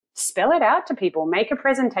spell it out to people, make a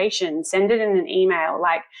presentation, send it in an email,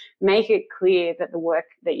 like make it clear that the work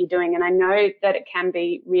that you're doing. And I know that it can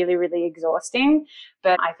be really, really exhausting,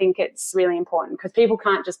 but I think it's really important because people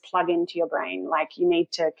can't just plug into your brain. Like you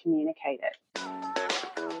need to communicate it.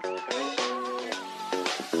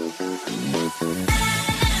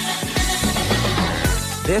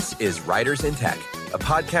 This is Writers in Tech, a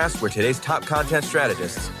podcast where today's top content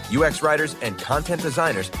strategists, UX writers, and content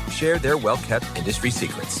designers share their well-kept industry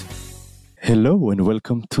secrets. Hello and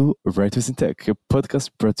welcome to Writers in Tech, a podcast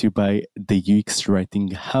brought to you by the UX Writing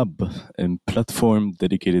Hub, a platform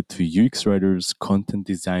dedicated to UX writers, content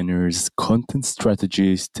designers, content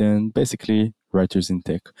strategists, and basically writers in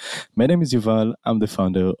tech. My name is Yuval. I'm the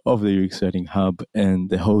founder of the UX Writing Hub and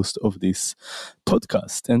the host of this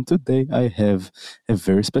podcast. And today I have a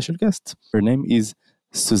very special guest. Her name is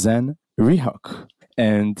Suzanne Rehak.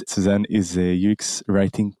 And Suzanne is a UX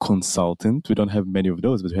writing consultant. We don't have many of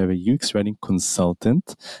those, but we have a UX writing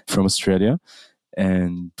consultant from Australia.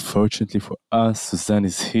 And fortunately for us, Suzanne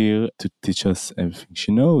is here to teach us everything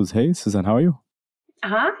she knows. Hey, Suzanne, how are you?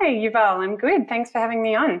 Hi, Yuval. I'm good. Thanks for having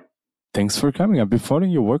me on. Thanks for coming. I've been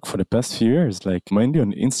following your work for the past few years, like mainly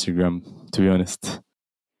on Instagram, to be honest.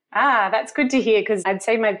 That's good to hear because I'd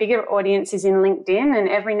say my bigger audience is in LinkedIn and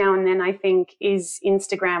every now and then I think, is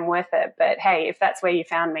Instagram worth it? But hey, if that's where you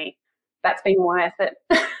found me, that's been worth it.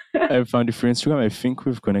 I found you through Instagram. I think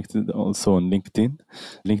we've connected also on LinkedIn.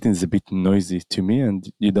 LinkedIn is a bit noisy to me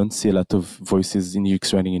and you don't see a lot of voices in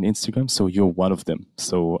UX writing in Instagram. So you're one of them.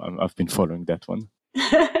 So I've been following that one.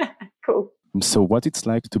 Cool. So what it's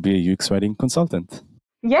like to be a UX writing consultant?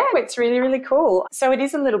 Yeah, it's really, really cool. So it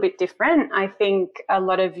is a little bit different. I think a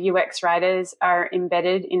lot of UX writers are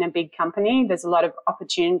embedded in a big company. There's a lot of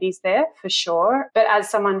opportunities there for sure. But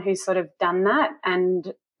as someone who's sort of done that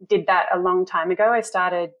and did that a long time ago, I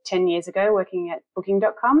started 10 years ago working at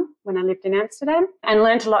Booking.com when I lived in Amsterdam and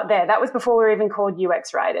learned a lot there. That was before we were even called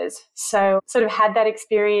UX writers. So sort of had that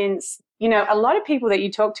experience. You know, a lot of people that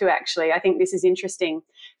you talk to actually, I think this is interesting,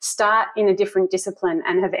 start in a different discipline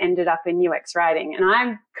and have ended up in UX writing. And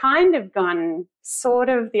I've kind of gone sort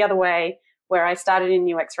of the other way where I started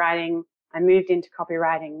in UX writing, I moved into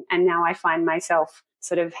copywriting, and now I find myself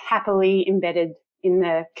sort of happily embedded in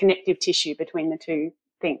the connective tissue between the two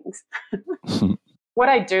things. What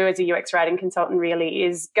I do as a UX writing consultant really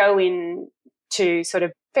is go in to sort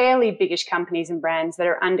of fairly biggish companies and brands that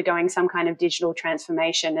are undergoing some kind of digital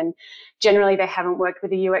transformation. And generally they haven't worked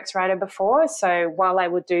with a UX writer before. So while I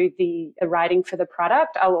will do the writing for the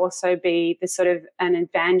product, I'll also be the sort of an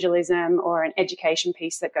evangelism or an education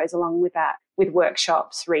piece that goes along with that, with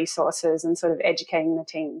workshops, resources, and sort of educating the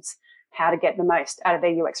teams how to get the most out of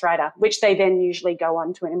their UX writer, which they then usually go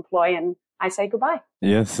on to employ, and I say goodbye.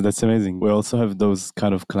 Yes, that's amazing. We also have those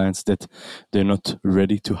kind of clients that they're not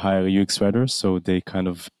ready to hire a UX writer. So they kind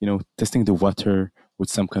of, testing the water with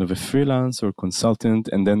some kind of a freelance or consultant.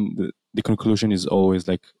 And then the conclusion is always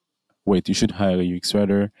like, wait, you should hire a UX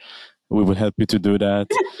writer. We will help you to do that.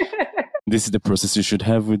 This is the process you should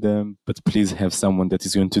have with them. But please have someone that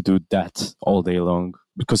is going to do that all day long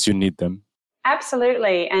because you need them.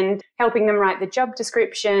 Absolutely. And helping them write the job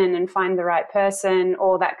description and find the right person,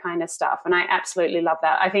 all that kind of stuff. And I absolutely love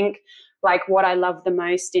that. I think like what I love the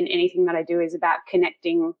most in anything that I do is about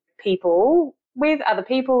connecting people with other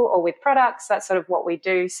people or with products. That's sort of what we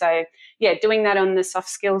do. So yeah, doing that on the soft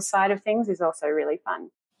skills side of things is also really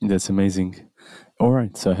fun. That's amazing. All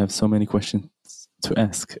right. So I have so many questions to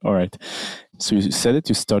ask. All right. So you said that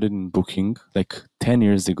you started in Booking like 10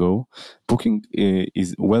 years ago. Booking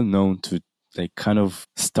is well known to like kind of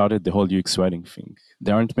started the whole UX writing thing.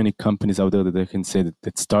 There aren't many companies out there that I can say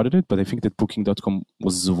that started it, but I think that Booking.com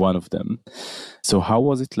was one of them. So how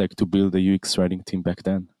was it like to build a UX writing team back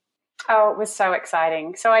then? Oh, it was so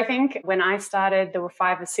exciting. So I think when I started, there were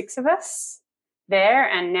 5 or 6 of us there.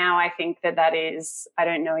 And now I think that is, I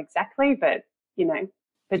don't know exactly, but,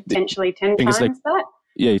 potentially 10 times that.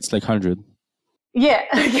 Yeah, it's like 100. Yeah.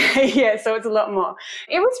 Yeah. So it's a lot more.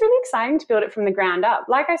 It was really exciting to build it from the ground up.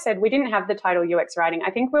 Like I said, we didn't have the title UX writing.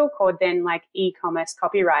 I think we were called then like e-commerce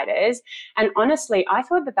copywriters. And honestly, I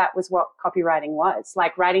thought that was what copywriting was,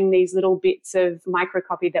 like writing these little bits of micro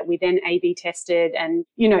copy that we then A/B tested and,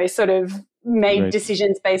 sort of made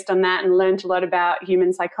decisions based on that and learned a lot about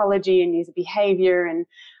human psychology and user behavior and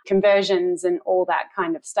conversions and all that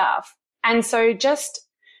kind of stuff. And so just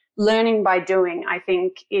learning by doing, I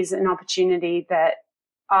think, is an opportunity that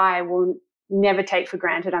I will never take for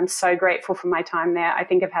granted. I'm so grateful for my time there. I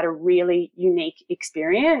think I've had a really unique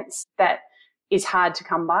experience that is hard to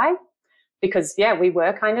come by. because, yeah, we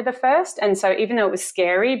were kind of the first. And so even though it was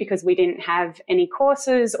scary because we didn't have any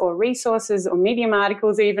courses or resources or Medium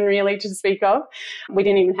articles even really to speak of, we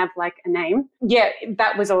didn't even have like a name. Yeah,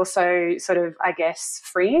 that was also sort of, I guess,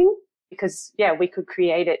 freeing because, yeah, we could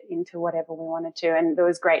create it into whatever we wanted to. And there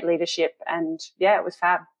was great leadership and, yeah, it was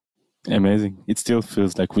fab. Amazing. It still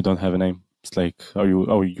feels like we don't have a name. It's like, are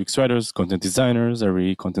we UX writers, content designers? Are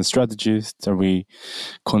we content strategists? Are we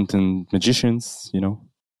content magicians, you know?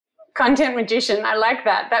 Content magician. I like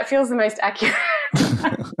that. That feels the most accurate.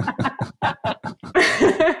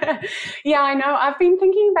 Yeah, I know. I've been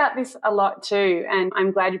thinking about this a lot too. And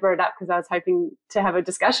I'm glad you brought it up because I was hoping to have a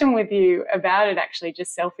discussion with you about it actually,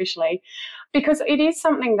 just selfishly, because it is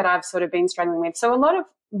something that I've sort of been struggling with. So a lot of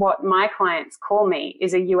what my clients call me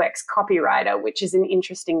is a UX copywriter, which is an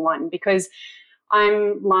interesting one because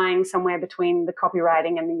I'm lying somewhere between the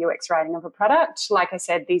copywriting and the UX writing of a product. Like I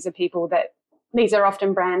said, these are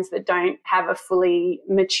often brands that don't have a fully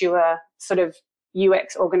mature sort of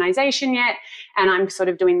UX organization yet. And I'm sort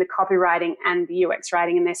of doing the copywriting and the UX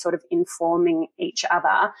writing, and they're sort of informing each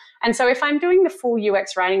other. And so if I'm doing the full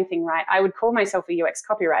UX writing thing right, I would call myself a UX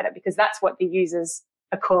copywriter because that's what the users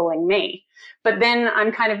are calling me. But then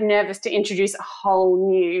I'm kind of nervous to introduce a whole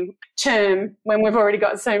new term when we've already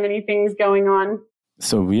got so many things going on.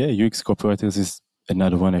 So yeah, UX copywriters is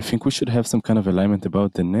another one. I think we should have some kind of alignment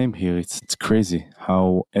about the name here. It's crazy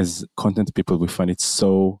how, as content people, we find it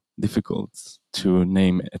so difficult to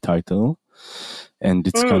name a title, and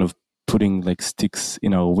it's kind of putting like sticks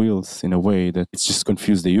in our wheels in a way that it's just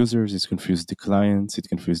confused the users, it's confused the clients, it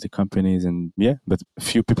confused the companies, and yeah. But a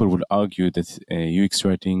few people would argue that UX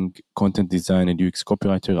writing, content design, and UX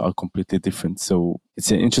copywriter are completely different. So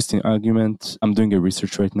it's an interesting argument. I'm doing a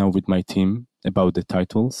research right now with my team about the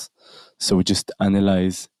titles. So we just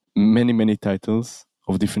analyze many titles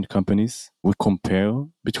of different companies. We compare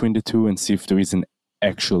between the two and see if there is an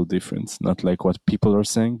actual difference, not like what people are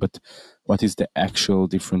saying, but what is the actual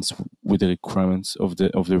difference with the requirements of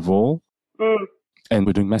the role. And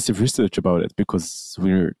we're doing massive research about it because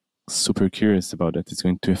we're super curious about it. It's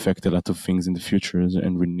going to affect a lot of things in the future,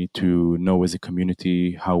 and we need to know as a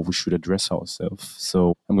community how we should address ourselves.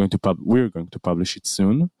 So we're going to publish it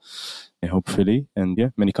soon, hopefully. And yeah,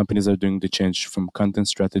 many companies are doing the change from content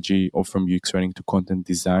strategy or from UX writing to content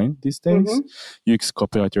design these days. UX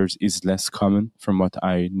copywriters is less common from what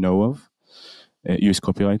I know of, UX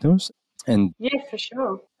copywriters. And yeah, for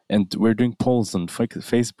sure. And we're doing polls on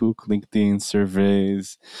Facebook, LinkedIn,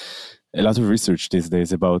 surveys, a lot of research these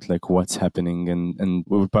days about like what's happening, and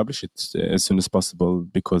we will publish it as soon as possible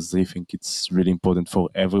because I think it's really important for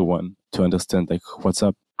everyone to understand like what's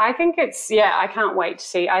up. I think I can't wait to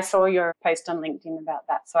see. I saw your post on LinkedIn about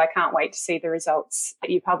that, so I can't wait to see the results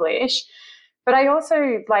that you publish. But I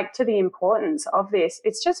also like to the importance of this.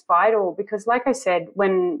 It's just vital because like I said,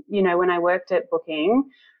 when I worked at Booking,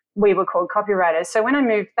 we were called copywriters. So when I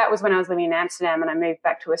moved, that was when I was living in Amsterdam, and I moved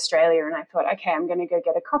back to Australia, and I thought, okay, I'm going to go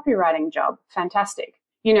get a copywriting job. Fantastic.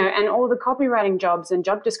 And all the copywriting jobs and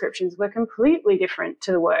job descriptions were completely different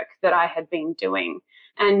to the work that I had been doing.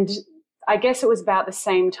 And I guess it was about the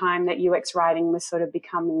same time that UX writing was sort of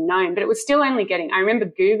becoming known, but it was still only I remember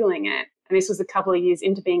Googling it, and this was a couple of years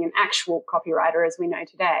into being an actual copywriter as we know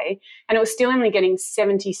today, and it was still only getting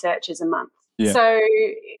 70 searches a month. Yeah. So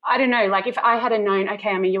I don't know, like if I had known,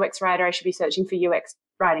 okay, I'm a UX writer, I should be searching for UX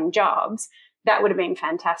writing jobs, that would have been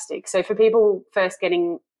fantastic. So for people first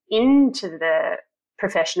getting into the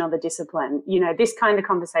profession or the discipline, this kind of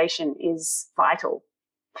conversation is vital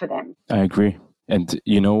for them. I agree. And,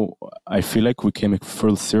 I feel like we came a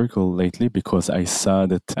full circle lately because I saw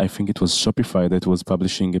that, I think it was Shopify that was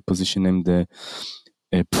publishing a position named the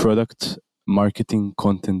product marketing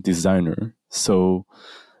content designer. So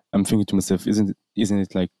I'm thinking to myself, isn't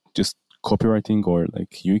it like just copywriting or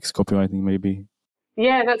like UX copywriting maybe?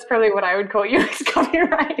 Yeah, that's probably what I would call UX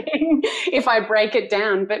copywriting if I break it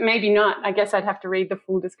down, but maybe not. I guess I'd have to read the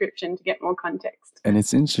full description to get more context. And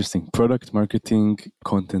it's interesting. Product marketing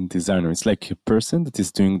content designer. It's like a person that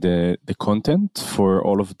is doing the content for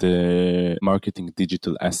all of the marketing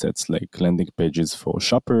digital assets, like landing pages for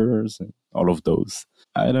shoppers and all of those.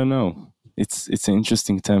 I don't know. It's an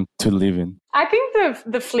interesting time to live in. I think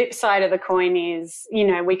the flip side of the coin is,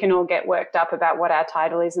 we can all get worked up about what our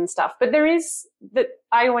title is and stuff, but there is that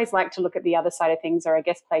I always like to look at the other side of things, or I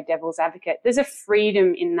guess play devil's advocate. There's a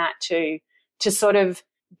freedom in that too, to sort of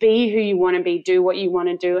be who you want to be, do what you want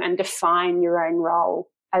to do, and define your own role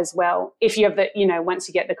as well. If you have once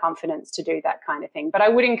you get the confidence to do that kind of thing. But I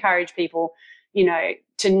would encourage people,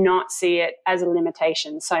 to not see it as a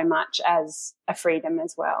limitation so much as a freedom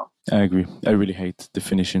as well. I agree. I really hate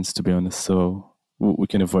definitions, to be honest. So we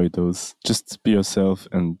can avoid those. Just be yourself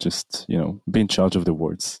and just, be in charge of the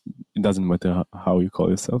words. It doesn't matter how you call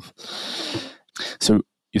yourself. So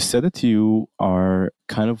you said that you are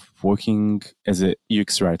kind of working as a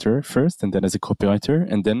UX writer first, and then as a copywriter,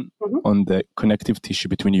 and then on the connective tissue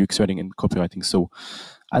between UX writing and copywriting. So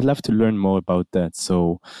I'd love to learn more about that.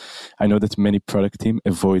 So I know that many product teams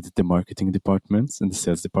avoid the marketing departments and the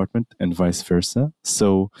sales department and vice versa.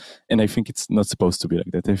 So, and I think it's not supposed to be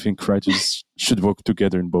like that. I think writers should work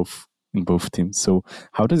together in both teams. So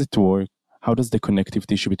how does it work? How does the connective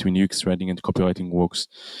tissue between UX writing and copywriting works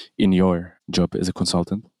in your job as a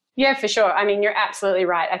consultant? Yeah, for sure. I mean, you're absolutely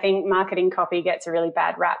right. I think marketing copy gets a really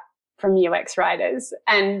bad rap from UX writers.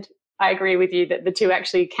 And I agree with you that the two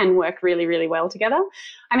actually can work really, really well together.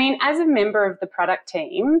 I mean, as a member of the product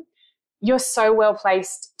team, you're so well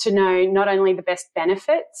placed to know not only the best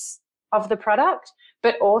benefits of the product,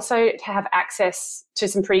 but also to have access to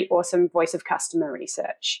some pretty awesome voice of customer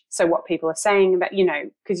research. So what people are saying about,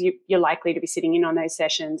 because you're likely to be sitting in on those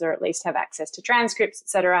sessions or at least have access to transcripts,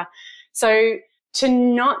 etc. So to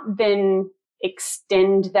not then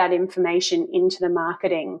extend that information into the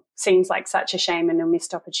marketing seems like such a shame and a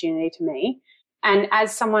missed opportunity to me. And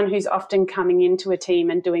as someone who's often coming into a team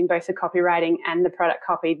and doing both the copywriting and the product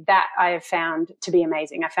copy, that I have found to be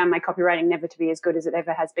amazing. I found my copywriting never to be as good as it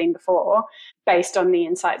ever has been before, based on the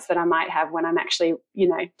insights that I might have when I'm actually,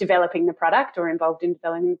 developing the product or involved in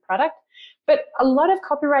developing the product. But a lot of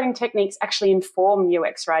copywriting techniques actually inform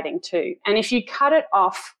UX writing too. And if you cut it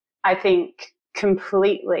off, I think,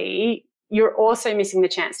 completely, you're also missing the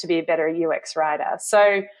chance to be a better UX writer.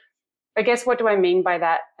 So I guess what do I mean by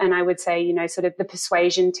that? And I would say, sort of the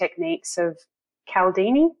persuasion techniques of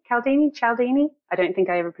Cialdini. I don't think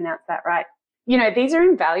I ever pronounced that right. These are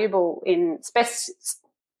invaluable in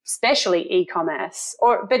especially e-commerce,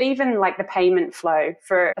 but even like the payment flow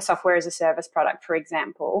for a software as a service product, for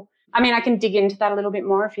example. I mean, I can dig into that a little bit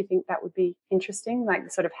more if you think that would be interesting, like the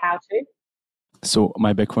sort of how to. So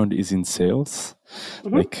my background is in sales.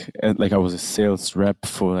 Like I was a sales rep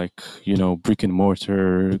for brick and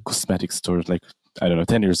mortar cosmetic stores,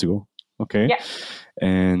 10 years ago. Okay. Yeah.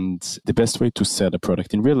 And the best way to sell a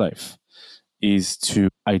product in real life is to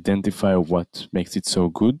identify what makes it so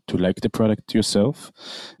good, to like the product yourself,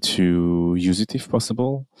 to use it if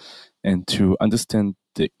possible, and to understand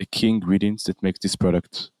the key ingredients that make this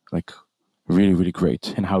product really, really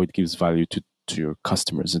great and how it gives value to your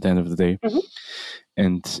customers at the end of the day.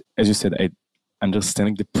 And as you said,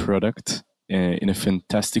 understanding the product in a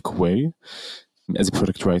fantastic way as a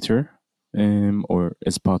product writer or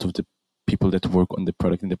as part of the people that work on the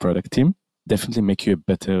product in the product team definitely make you a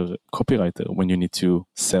better copywriter when you need to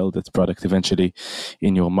sell that product eventually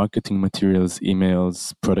in your marketing materials,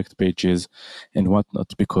 emails, product pages, and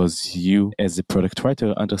whatnot, because you as a product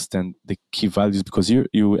writer understand the key values because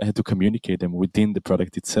you had to communicate them within the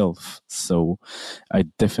product itself. So I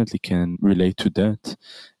definitely can relate to that.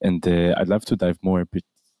 And I'd love to dive more a bit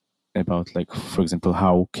about, for example,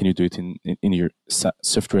 how can you do it in your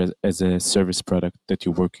software as a service product that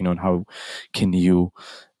you're working on? How can you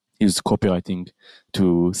use copywriting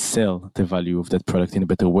to sell the value of that product in a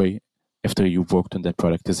better way after you've worked on that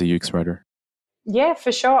product as a UX writer? Yeah,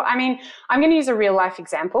 for sure. I mean, I'm going to use a real life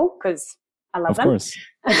example because I love them. Of course.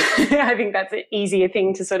 I think that's an easier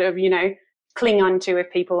thing to sort of, cling on to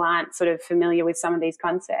if people aren't sort of familiar with some of these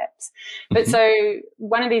concepts. But so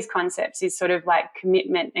one of these concepts is sort of like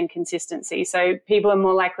commitment and consistency. So people are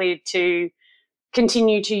more likely to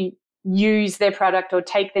continue to use their product or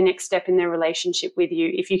take the next step in their relationship with you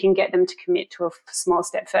if you can get them to commit to a small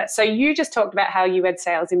step first. So you just talked about how you had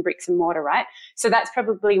sales in bricks and mortar, right? So that's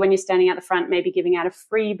probably when you're standing out the front, maybe giving out a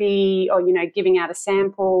freebie or, giving out a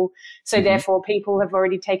sample. So therefore people have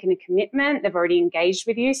already taken a commitment. They've already engaged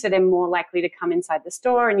with you. So they're more likely to come inside the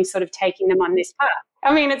store and you're sort of taking them on this path.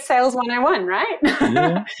 I mean, it's sales 101, right?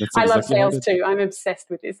 Yeah, I love sales too. I'm obsessed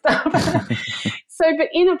with this stuff. But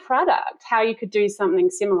in a product, how you could do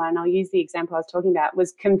something similar, and I'll use the example I was talking about,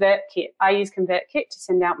 was ConvertKit. I use ConvertKit to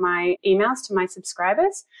send out my emails to my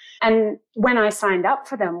subscribers. And when I signed up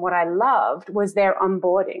for them, what I loved was their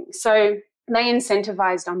onboarding. So they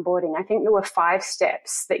incentivized onboarding. I think there were 5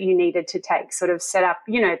 steps that you needed to take, sort of set up,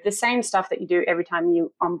 the same stuff that you do every time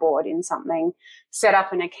you onboard in something, set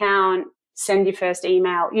up an account, send your first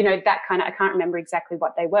email, that kind of, I can't remember exactly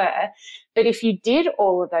what they were. But if you did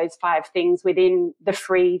all of those 5 things within the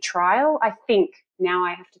free trial, I think, now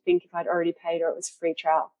I have to think if I'd already paid or it was a free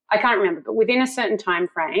trial. I can't remember, but within a certain time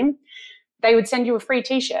frame, they would send you a free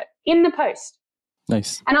t-shirt in the post.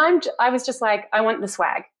 Nice. And I was just like, I want the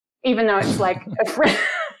swag, even though it's like a free,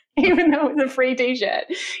 even though it was a free t-shirt.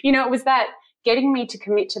 It was that getting me to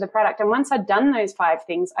commit to the product. And once I'd done those 5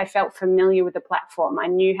 things, I felt familiar with the platform. I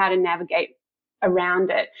knew how to navigate around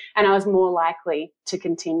it, and I was more likely to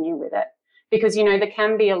continue with it. Because, there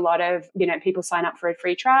can be a lot of, people sign up for a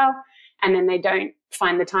free trial and then they don't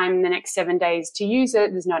find the time in the next 7 days to use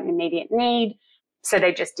it. There's not an immediate need. So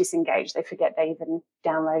they just disengage. They forget they even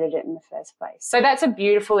downloaded it in the first place. So that's a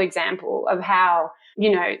beautiful example of how,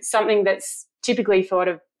 something that's typically thought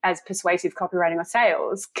of as persuasive copywriting or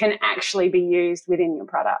sales can actually be used within your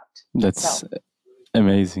product. That's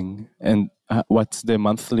amazing. And what's the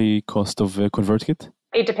monthly cost of ConvertKit?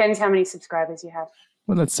 It depends how many subscribers you have.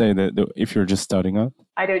 Well, let's say that if you're just starting out.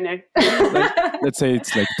 I don't know. Let's say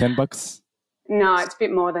it's like $10. No, it's a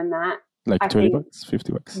bit more than that. Like $30,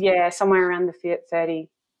 $50? Yeah, somewhere around the 30.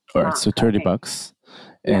 All right, so $30.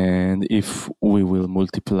 Yeah. And if we will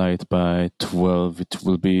multiply it by 12, it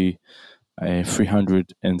will be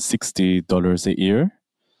 $360 a year.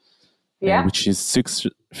 Yeah. Which is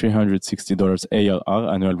 $360 ARR,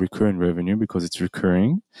 annual recurring revenue, because it's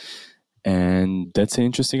recurring. And that's an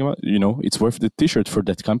interesting amount. It's worth the t-shirt for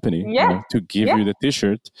that company. To give you the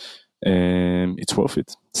t-shirt, it's worth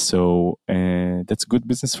it. So that's good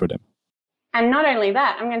business for them. And not only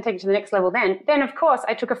that, I'm going to take it to the next level then. Then, of course,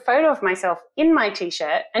 I took a photo of myself in my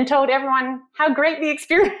t-shirt and told everyone how great the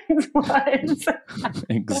experience was.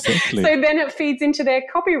 Exactly. So then it feeds into their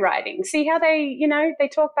copywriting. See how they, they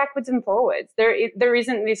talk backwards and forwards. There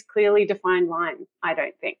isn't this clearly defined line, I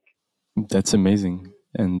don't think. That's amazing.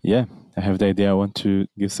 And I have the idea I want to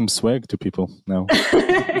give some swag to people now.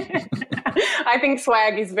 I think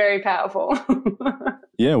swag is very powerful.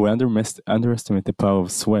 Yeah, we underestimate the power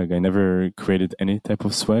of swag. I never created any type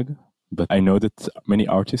of swag, but I know that many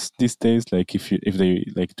artists these days, like if they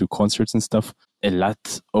like do concerts and stuff, a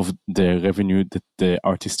lot of the revenue that the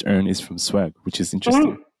artists earn is from swag, which is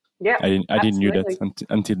interesting. Yeah, I didn't knew that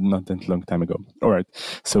until not that long time ago. All right,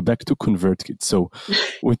 so back to ConvertKit. So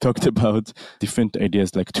we talked about different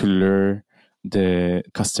ideas like to lure the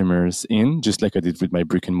customers in, just like I did with my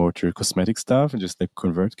brick and mortar cosmetic stuff, and just like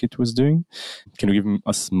ConvertKit was doing. Can you give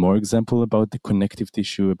us more example about the connective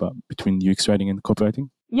tissue between UX writing and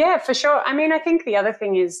copywriting? Yeah, for sure. I mean, I think the other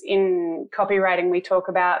thing is in copywriting, we talk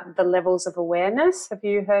about the levels of awareness. Have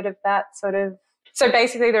you heard of that sort of? So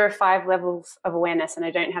basically there are 5 levels of awareness, and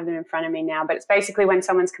I don't have them in front of me now, but it's basically when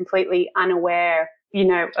someone's completely unaware,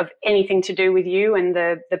 of anything to do with you and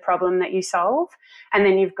the problem that you solve. And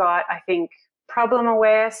then you've got, I think, problem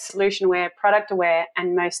aware, solution aware, product aware,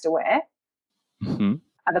 and most aware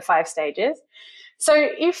are the 5 stages. So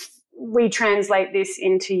if we translate this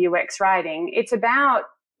into UX writing, it's about,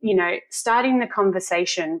 starting the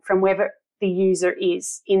conversation from wherever the user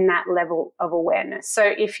is in that level of awareness. So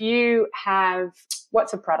if you have,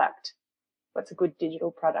 what's a product? What's a good digital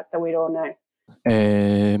product that we'd all know?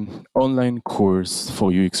 Online course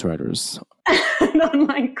for UX writers. An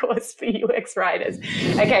online course for UX writers.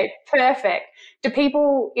 Okay, perfect. Do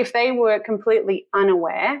people, if they were completely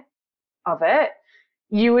unaware of it,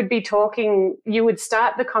 you would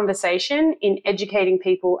start the conversation in educating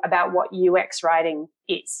people about what UX writing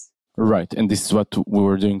is. Right. And this is what we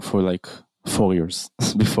were doing for like 4 years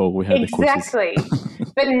before we had the courses. Exactly.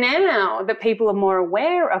 But now that people are more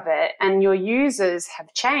aware of it and your users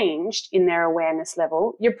have changed in their awareness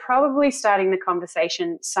level, you're probably starting the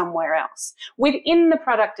conversation somewhere else within the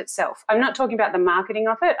product itself. I'm not talking about the marketing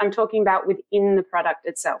of it. I'm talking about within the product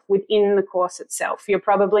itself, within the course itself. You're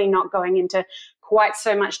probably not going into quite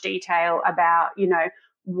so much detail about,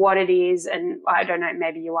 what it is. And I don't know,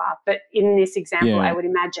 maybe you are. But in this example, I would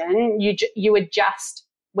imagine you adjust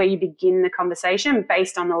where you begin the conversation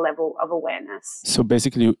based on the level of awareness. So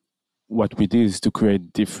basically, what we did is to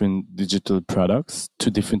create different digital products to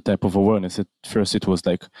different type of awareness. At first, it was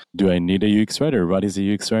like, do I need a UX writer? What is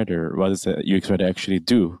a UX writer? What does a UX writer actually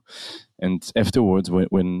do? And afterwards,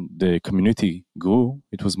 when the community grew,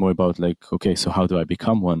 it was more about like, okay, so how do I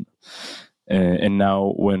become one? And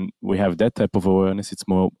now when we have that type of awareness, it's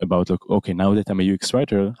more about like, okay, now that I'm a UX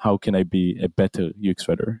writer, how can I be a better UX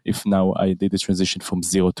writer? If now I did the transition from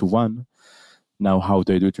 0 to 1, now how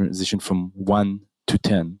do I do a transition from 1 to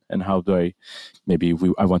 10? And how do I,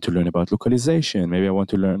 I want to learn about localization. Maybe I want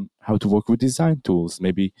to learn how to work with design tools.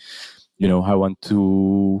 Maybe, I want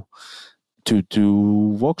to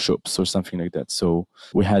do workshops or something like that. So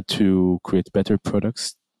we had to create better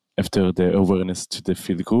products after the awareness to the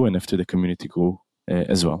field grew and after the community grew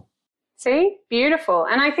as well. See, beautiful.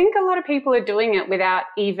 And I think a lot of people are doing it without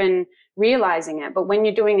even realizing it. But when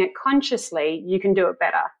you're doing it consciously, you can do it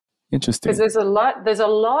better. Interesting. Because there's a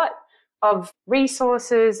lot of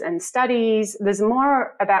resources and studies. There's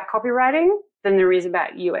more about copywriting than there is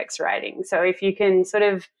about UX writing. So if you can sort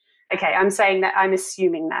of Okay, I'm saying that, I'm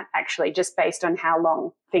assuming that actually just based on how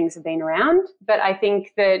long things have been around. But I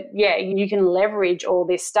think that, yeah, you can leverage all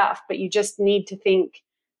this stuff, but you just need to think,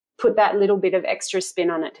 put that little bit of extra spin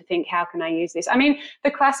on it to think, how can I use this? I mean,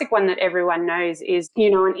 the classic one that everyone knows is,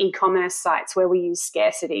 on e-commerce sites where we use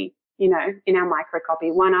scarcity, in our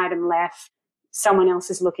microcopy, one item left, someone else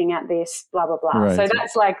is looking at this, blah, blah, blah. Right. So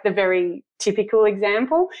that's like the very typical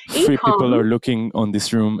example. Three people are looking on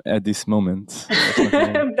this room at this moment.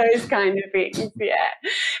 Those kind of things, yeah.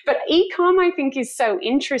 But e-com, I think, is so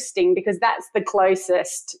interesting because that's the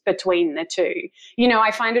closest between the two.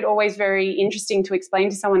 I find it always very interesting to explain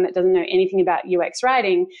to someone that doesn't know anything about UX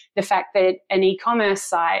writing the fact that an e-commerce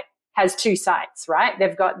site has two sites, right?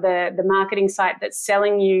 They've got the marketing site that's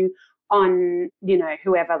selling you on,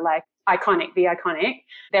 whoever, like the Iconic.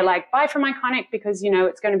 They're like, buy from Iconic because,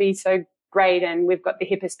 it's going to be so great and we've got the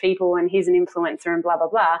hippest people and he's an influencer and blah, blah,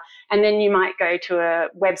 blah. And then you might go to a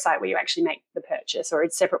website where you actually make the purchase, or a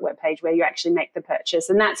separate webpage where you actually make the purchase.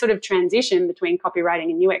 And that sort of transition between copywriting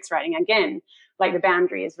and UX writing, again, like the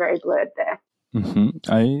boundary is very blurred there. Mm-hmm.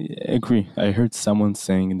 I agree. I heard someone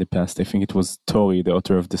saying in the past, I think it was Tori, the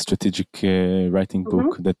author of the strategic writing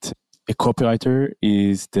book, that a copywriter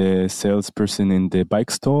is the salesperson in the bike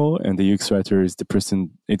store, and the UX writer is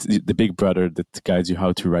it's the big brother that guides you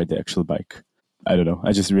how to ride the actual bike. I don't know.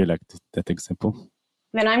 I just really liked that example.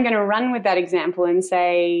 Then I'm going to run with that example and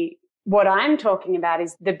say, what I'm talking about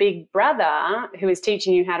is the big brother who is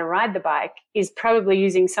teaching you how to ride the bike is probably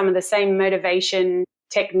using some of the same motivation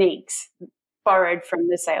techniques borrowed from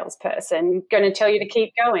the salesperson, going to tell you to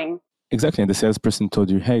keep going. Exactly. And the salesperson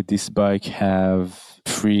told you, hey, this bike have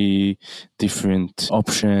 3 different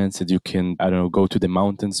options that you can, go to the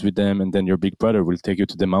mountains with them. And then your big brother will take you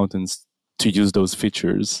to the mountains to use those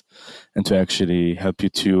features and to actually help you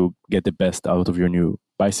to get the best out of your new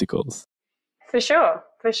bicycles. For sure.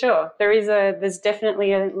 There's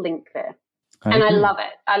definitely a link there. I love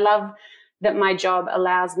it. I love that my job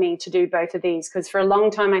allows me to do both of these, because for a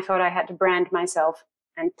long time I thought I had to brand myself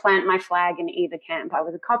and plant my flag in either camp. I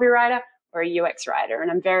was a copywriter or a UX writer, and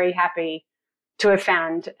I'm very happy to have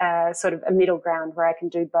found sort of a middle ground where I can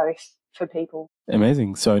do both for people.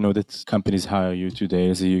 Amazing. So I know that companies hire you today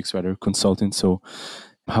as a UX writer consultant. So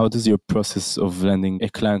how does your process of landing a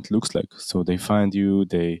client looks like? So they find you,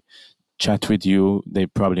 they chat with you, they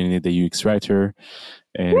probably need a UX writer,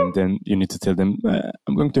 and then you need to tell them,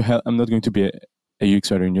 I'm not going to be a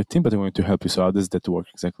UX writer in your team, but I'm going to help you. So how does that work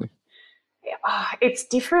exactly? It's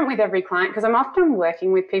different with every client because I'm often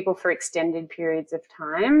working with people for extended periods of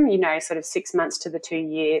time, sort of 6 months to the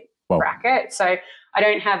 2-year bracket. So I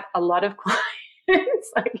don't have a lot of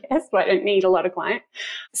clients, I guess, but I don't need a lot of clients.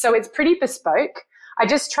 So it's pretty bespoke. I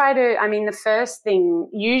just try to, the first thing,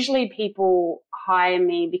 usually people hire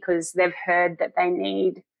me because they've heard that they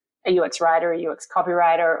need a UX writer, a UX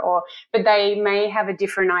copywriter, but they may have a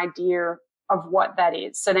different idea of what that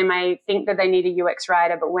is. So they may think that they need a UX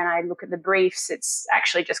writer, but when I look at the briefs, it's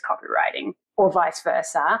actually just copywriting, or vice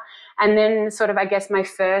versa. And then sort of, I guess, my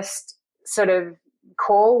first sort of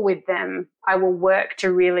call with them, I will work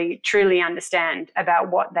to really, truly understand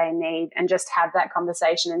about what they need and just have that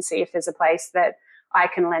conversation and see if there's a place that I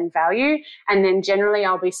can lend value. And then generally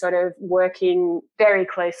I'll be sort of working very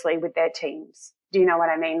closely with their teams. Do you know what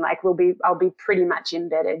I mean? Like I'll be pretty much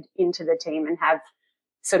embedded into the team and have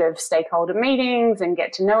sort of stakeholder meetings and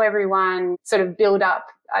get to know everyone, sort of build up.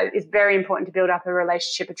 It's very important to build up a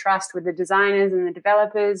relationship of trust with the designers and the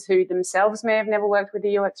developers who themselves may have never worked with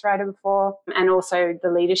a UX writer before, and also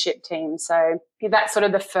the leadership team. So that's sort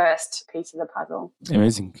of the first piece of the puzzle.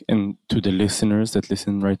 Amazing. And to the listeners that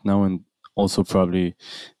listen right now, and also probably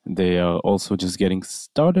they are also just getting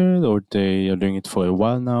started, or they are doing it for a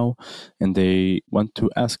while now, and they want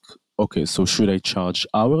to ask, okay, so should I charge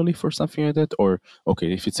hourly for something like that? Or,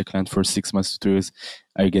 okay, if it's a client for 6 months to 2 years,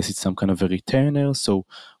 I guess it's some kind of a retainer. So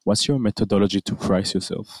what's your methodology to price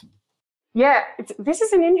yourself? Yeah, this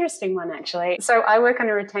is an interesting one, actually. So I work on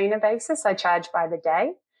a retainer basis. I charge by the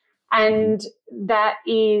day. And that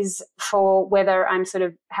is for whether I'm sort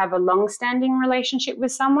of have a long-standing relationship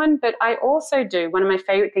with someone. But I also do, one of my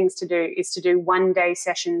favorite things to do is to do one-day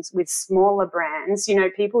sessions with smaller brands,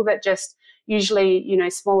 people that just usually,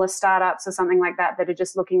 smaller startups or something like that are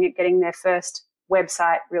just looking at getting their first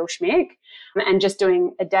website real schmick, and just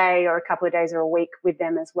doing a day or a couple of days or a week with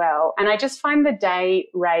them as well. And I just find the day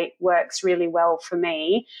rate works really well for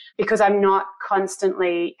me because I'm not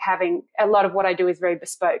constantly having, a lot of what I do is very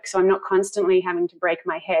bespoke. So I'm not constantly having to break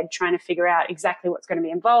my head trying to figure out exactly what's going to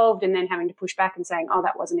be involved and then having to push back and saying, oh,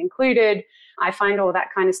 that wasn't included. I find all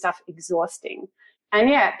that kind of stuff exhausting. And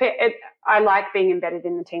yeah, I like being embedded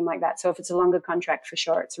in the team like that. So if it's a longer contract, for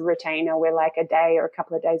sure, it's a retainer. We're like a day or a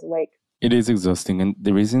couple of days a week. It is exhausting, and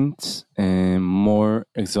there isn't a more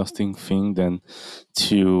exhausting thing than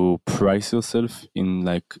to price yourself in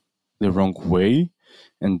like the wrong way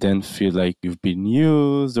and then feel like you've been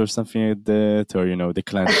used or something like that, or the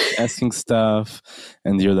client is asking stuff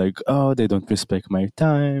and you're like, oh, they don't respect my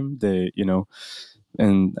time,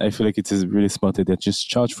 and I feel like it is really smart that just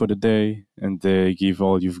charge for the day and they give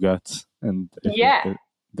all you've got, and I think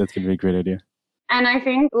that can be a great idea. And I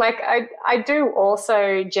think I do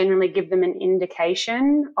also generally give them an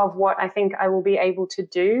indication of what I think I will be able to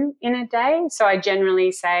do in a day. So I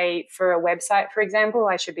generally say for a website, for example,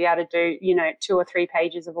 I should be able to do, 2 or 3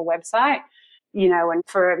 pages of a website, and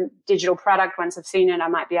for a digital product, once I've seen it, I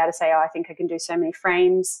might be able to say, oh, I think I can do so many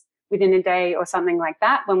frames within a day or something like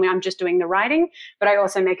that when I'm just doing the writing. But I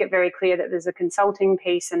also make it very clear that there's a consulting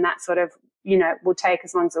piece and that sort of, will take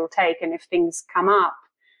as long as it'll take. And if things come up,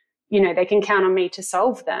 they can count on me to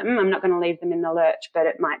solve them. I'm not going to leave them in the lurch, but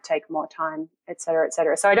it might take more time, et cetera, et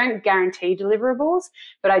cetera. So I don't guarantee deliverables,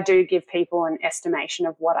 but I do give people an estimation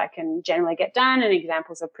of what I can generally get done and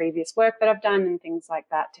examples of previous work that I've done and things like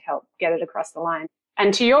that to help get it across the line.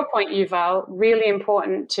 And to your point, Yuval, really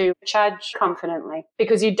important to charge confidently,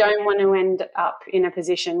 because you don't want to end up in a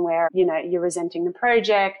position where, you're resenting the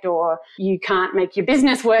project or you can't make your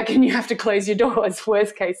business work and you have to close your doors,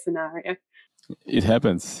 worst case scenario. It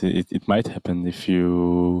happens. It might happen if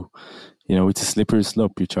it's a slippery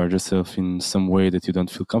slope. You charge yourself in some way that you don't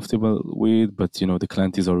feel comfortable with, but, the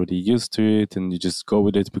client is already used to it and you just go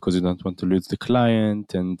with it because you don't want to lose the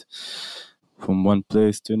client. And from one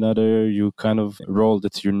place to another, you kind of roll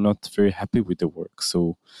that you're not very happy with the work.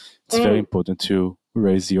 So it's very important to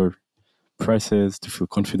raise your prices, to feel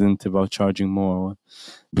confident about charging more,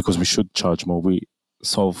 because we should charge more. We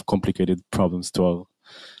solve complicated problems to our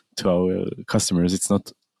customers. It's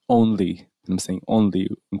not only, I'm saying only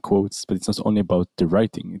in quotes, but it's not only about the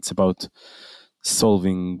writing. It's about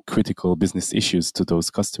solving critical business issues to those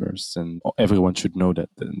customers. And everyone should know that.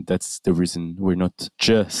 And that's the reason we're not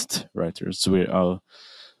just writers. We are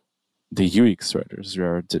the UX writers. We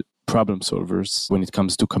are the problem solvers when it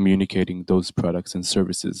comes to communicating those products and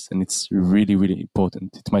services. And it's really, really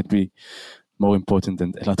important. It might be more important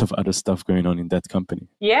than a lot of other stuff going on in that company.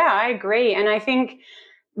 Yeah, I agree. And I think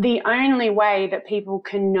the only way that people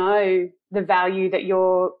can know the value that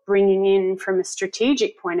you're bringing in from a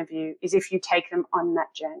strategic point of view is if you take them on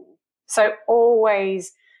that journey. So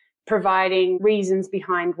always providing reasons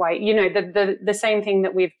behind why, the same thing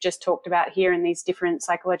that we've just talked about here in these different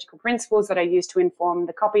psychological principles that I use to inform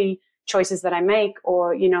the copy choices that I make,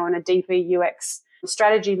 or, on a deeper UX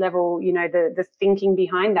strategy level, the thinking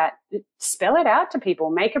behind that, spell it out to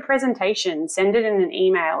people, make a presentation, send it in an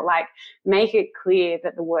email, make it clear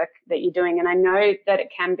that the work that you're doing. And I know that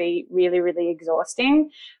it can be really, really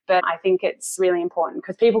exhausting, but I think it's really important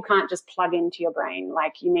because people can't just plug into your brain.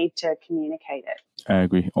 You need to communicate it. I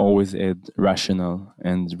agree. Always add rational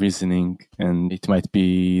and reasoning, and it might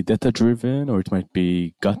be data driven or it might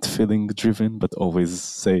be gut feeling driven, but always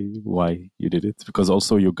say why you did it, because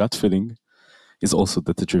also your gut feeling is also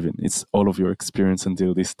data-driven. It's all of your experience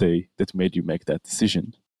until this day that made you make that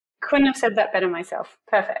decision. Couldn't have said that better myself.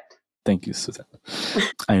 Perfect. Thank you, Susan.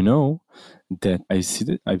 I know that I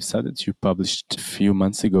saw that you published a few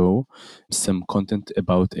months ago some content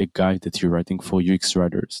about a guide that you're writing for UX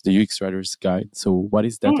writers, the UX Writers Guide. So what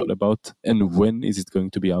is that all about, and when is it going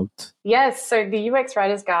to be out? Yes, so the UX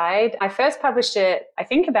Writers Guide, I first published it, I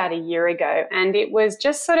think about a year ago, and it was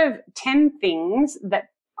just sort of 10 things that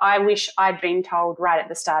I wish I'd been told right at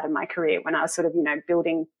the start of my career when I was sort of,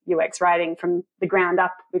 building UX writing from the ground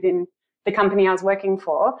up within the company I was working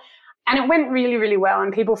for. And it went really, really well,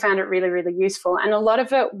 and people found it really, really useful. And a lot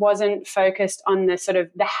of it wasn't focused on the sort of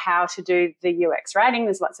the how to do the UX writing.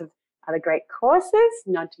 There's lots of other great courses,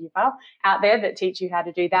 nod to Yuval, out there that teach you how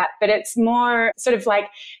to do that. But it's more sort of like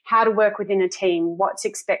how to work within a team, what's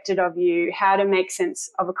expected of you, how to make sense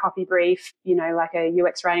of a copy brief, like a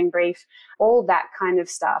UX writing brief, all that kind of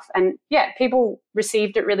stuff. And yeah, people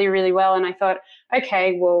received it really, really well. And I thought,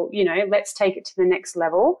 okay, well, let's take it to the next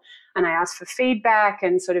level. And I asked for feedback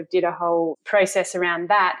and sort of did a whole process around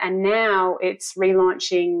that. And now it's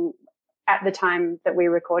relaunching at the time that we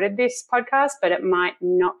recorded this podcast, but it might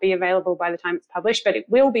not be available by the time it's published, but it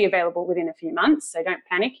will be available within a few months. So don't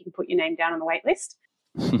panic. You can put your name down on the wait list.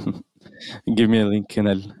 Give me a link and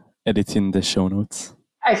I'll edit in the show notes.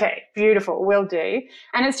 Okay, beautiful. Will do.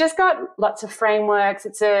 And it's just got lots of frameworks.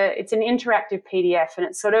 It's an interactive PDF, and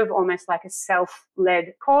it's sort of almost like a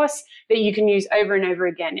self-led course that you can use over and over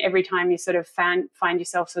again. Every time you sort of find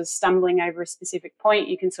yourself sort of stumbling over a specific point,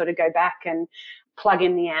 you can sort of go back and plug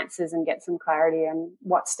in the answers and get some clarity on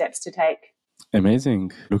what steps to take.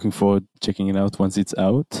 Amazing. Looking forward to checking it out once it's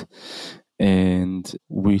out. And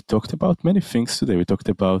we talked about many things today. We talked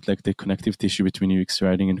about like the connective tissue between UX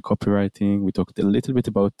writing and copywriting. We talked a little bit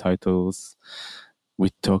about titles. We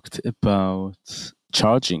talked about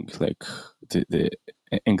charging, like the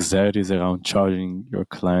anxieties around charging your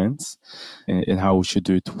clients and how we should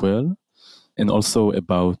do it well. And also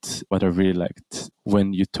about what I really liked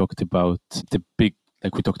when you talked about the big,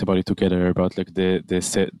 like we talked about it together, about like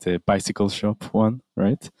the bicycle shop one,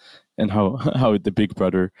 right? And how the big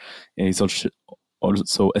brother is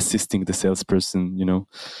also assisting the salesperson,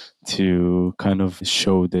 to kind of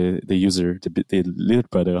show the user, the little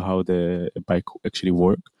brother, how the bike actually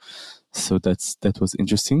work. So that was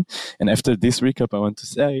interesting. And after this recap, I want to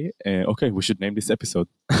say, okay, we should name this episode.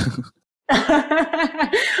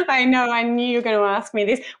 I know, I knew you were going to ask me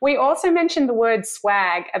this. We also mentioned the word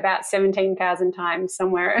swag about 17,000 times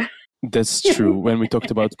somewhere. That's true. When we talked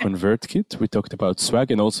about ConvertKit, we talked about swag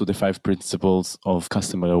and also the 5 principles of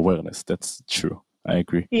customer awareness. That's true. I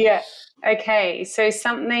agree. Yeah. Okay. So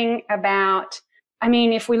something about,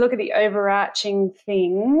 if we look at the overarching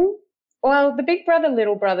thing, well, the big brother,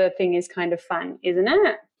 little brother thing is kind of fun, isn't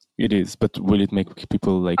it? It is. But will it make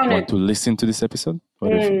people want to listen to this episode? What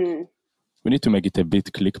do you think? We need to make it a bit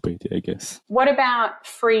clickbaity, I guess. What about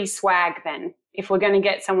free swag then? If we're going to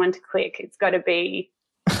get someone to click, it's got to be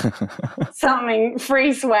something.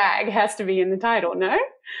 Free swag has to be in the title, no?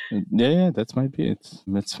 Yeah, that might be it.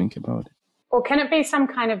 Let's think about it. Or can it be some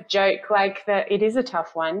kind of joke, like that? It is a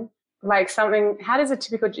tough one. Like something, how does a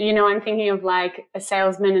typical, I'm thinking of like a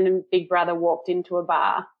salesman and a big brother walked into a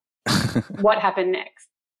bar. What happened next?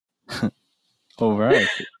 All right.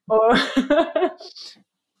 Or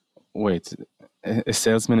wait, a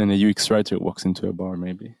salesman and a UX writer walks into a bar,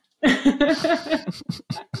 maybe.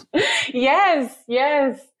 Yes.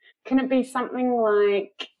 Can it be something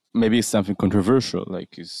like... Maybe it's something controversial,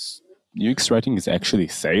 like is UX writing is actually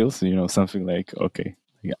sales, something like, okay,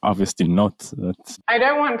 obviously not. I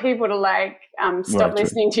don't want people to stop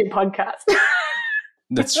listening to your podcast.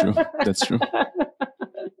 That's true.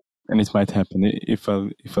 And it might happen if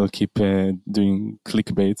I'll keep doing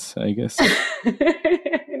clickbaits, I guess.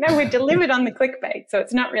 No, we're delivered on the clickbait, so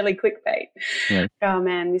it's not really clickbait. Right. Oh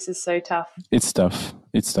man, this is so tough. It's tough.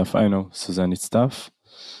 I know, Suzanne, it's tough.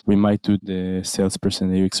 We might do the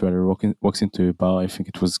salesperson, the UX writer walks into a bar. I think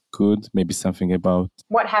it was good. Maybe something about...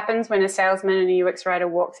 What happens when a salesman and a UX writer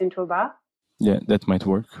walks into a bar? Yeah, that might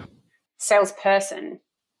work. Salesperson,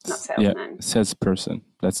 not salesman. Yeah, salesperson.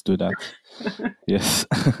 Let's do that. Yes.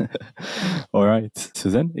 All right. So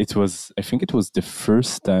then I think it was the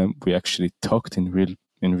first time we actually talked in real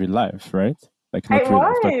life, right? Like not real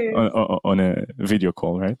life, but on a video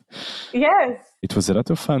call, right? Yes. It was a lot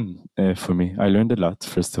of fun for me. I learned a lot,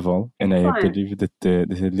 first of all, and I believe that the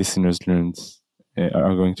listeners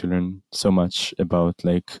are going to learn so much about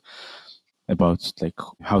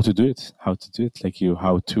how to do it, how to do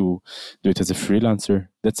it as a freelancer.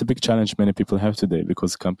 That's a big challenge many people have today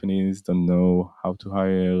because companies don't know how to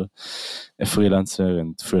hire a freelancer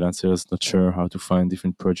and freelancers not sure how to find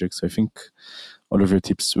different projects. So I think all of your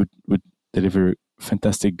tips would deliver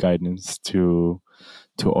fantastic guidance to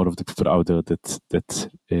all of the people out there that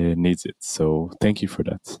needs it. So thank you for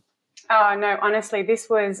that. Oh, no, honestly, this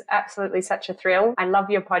was absolutely such a thrill. I love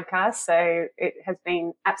your podcast, so it has been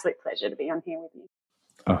an absolute pleasure to be on here with you.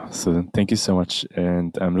 Oh, so then thank you so much.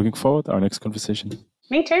 And I'm looking forward to our next conversation.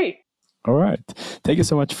 Me too. All right. Thank you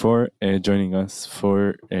so much for joining us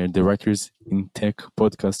for the Writers in Tech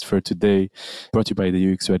podcast for today, brought to you by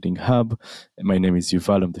the UX Writing Hub. My name is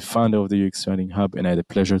Yuval. I'm the founder of the UX Writing Hub, and I had the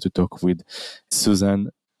pleasure to talk with Suzanne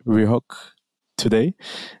Rihok today.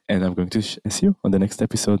 And I'm going to see you on the next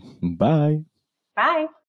episode. Bye. Bye.